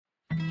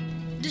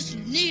This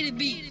need to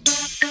be.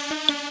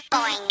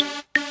 Goin.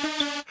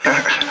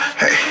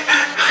 Hey,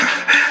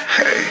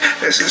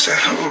 hey, is this a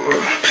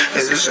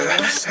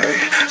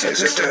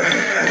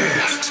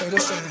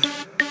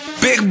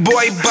big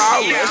boy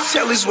baller?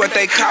 Telly's what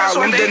they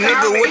call him. The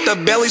nigga with the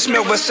belly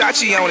smell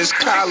Versace on his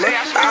collar.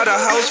 All the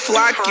hoes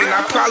flocking,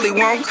 I probably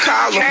won't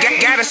call him.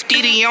 Got a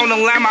steedy on the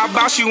line, my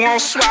boss you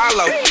won't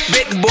swallow.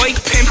 Big boy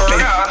pimpin',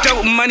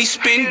 dope money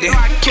spending.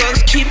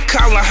 Plugs keep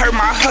calling, hurt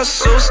my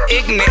hustles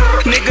ignorant.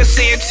 Nigga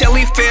said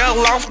Telly fell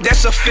off,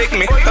 that's a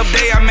figment of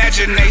their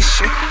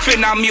imagination.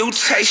 Finna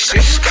mutation.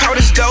 Caught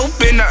this dope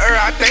in the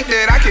air, I think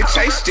that I can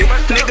taste it.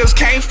 Niggas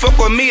can't fuck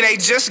with me, they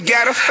just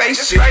gotta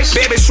face it.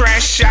 Baby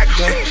trying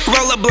shotgun,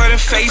 roll a blood and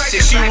face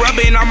it. She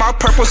rubbing on my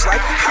purples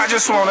like I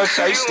just wanna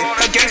taste it.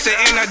 A gangster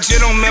and a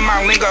gentleman,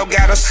 my lingo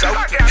gotta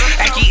soak it.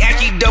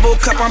 Aki double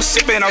cup, I'm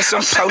sipping on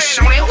some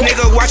potion.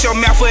 Nigga, watch your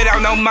mouth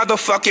without no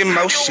motherfucking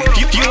motion.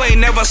 You ain't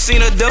never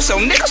seen a dub, so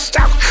nigga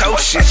stop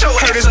coaching.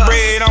 Heard this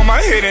bread on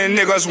my head and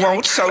niggas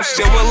won't toast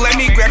it. Well, let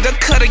me grab the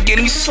cutter, get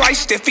me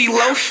sliced if he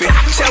loafing.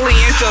 Telly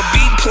into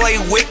beat play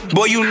with,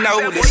 boy, you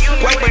know this.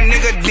 Wipe a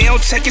nigga down,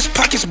 take his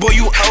pockets, boy,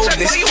 you owe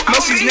this.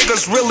 Most these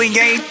niggas really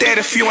ain't that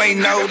if you ain't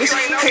noticed.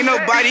 Ain't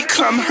nobody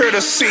come here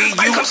to see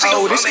you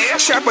owe this.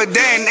 Trap a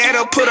dan,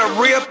 that'll put a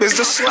rip is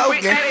the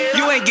slogan.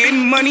 You ain't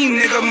getting money,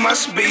 nigga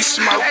must be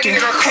smoking.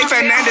 Hey,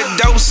 Fernanda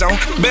dope zone,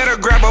 better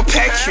grab a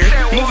pack here.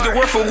 Move the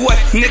word for what,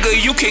 nigga,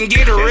 you can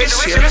get rich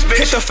here.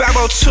 Hit the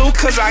 502,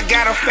 cause I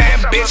got a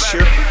fat bitch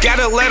here.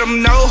 Gotta let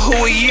him know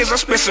who he is, I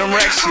spit some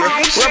racks here.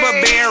 Rubber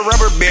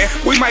band,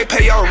 we might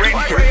pay your rent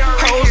here.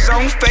 Hoes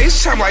on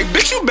FaceTime like,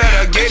 bitch, you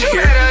better get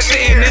here.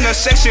 Sitting in a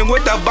section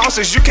with the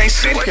bosses, you can't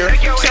sit here.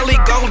 Telly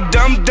go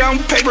dumb,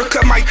 paper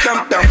cut my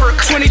thumb.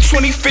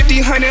 20,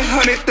 50,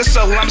 100, this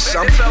a lump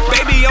sum.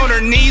 Baby on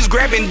her knees,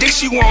 grabbing dick,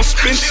 she won't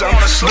spend some.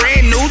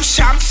 Brand new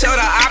chop, tell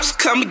the ops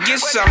come get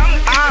some.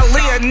 I'll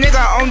leave a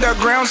nigga on the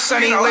ground,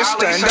 Sonny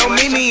Liston. Don't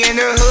meet me in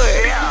the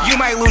hood, you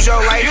might lose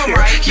your life here.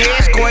 Yeah,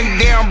 it's going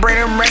down,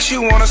 Brandon Rest,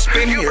 you wanna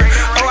spin here.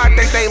 Oh, I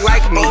think they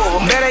like me,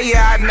 better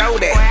yeah, I know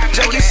that.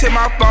 Junkies hit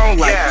my phone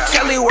like,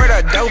 Telly where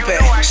the dope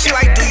at. She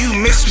like, do you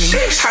miss me?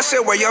 I said,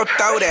 where your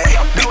throat at?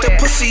 Beat the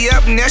pussy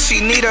up, now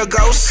she need to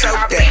go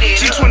soak that.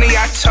 G20,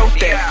 I tote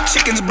that.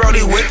 Chickens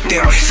Brody with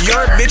them.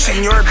 Your bitch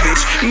and your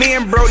bitch. Me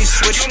and Brody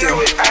switched them.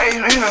 Hey,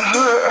 in the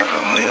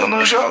hood, you'll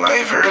lose your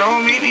life here.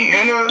 Don't meet me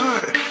in the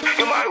hood.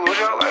 You might lose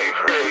your life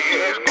here.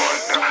 Yeah, it's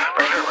going down.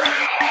 Bring the rack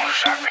home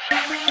shopping.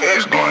 Yeah,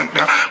 it's going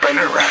down. Bring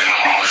the rack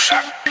home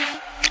shopping.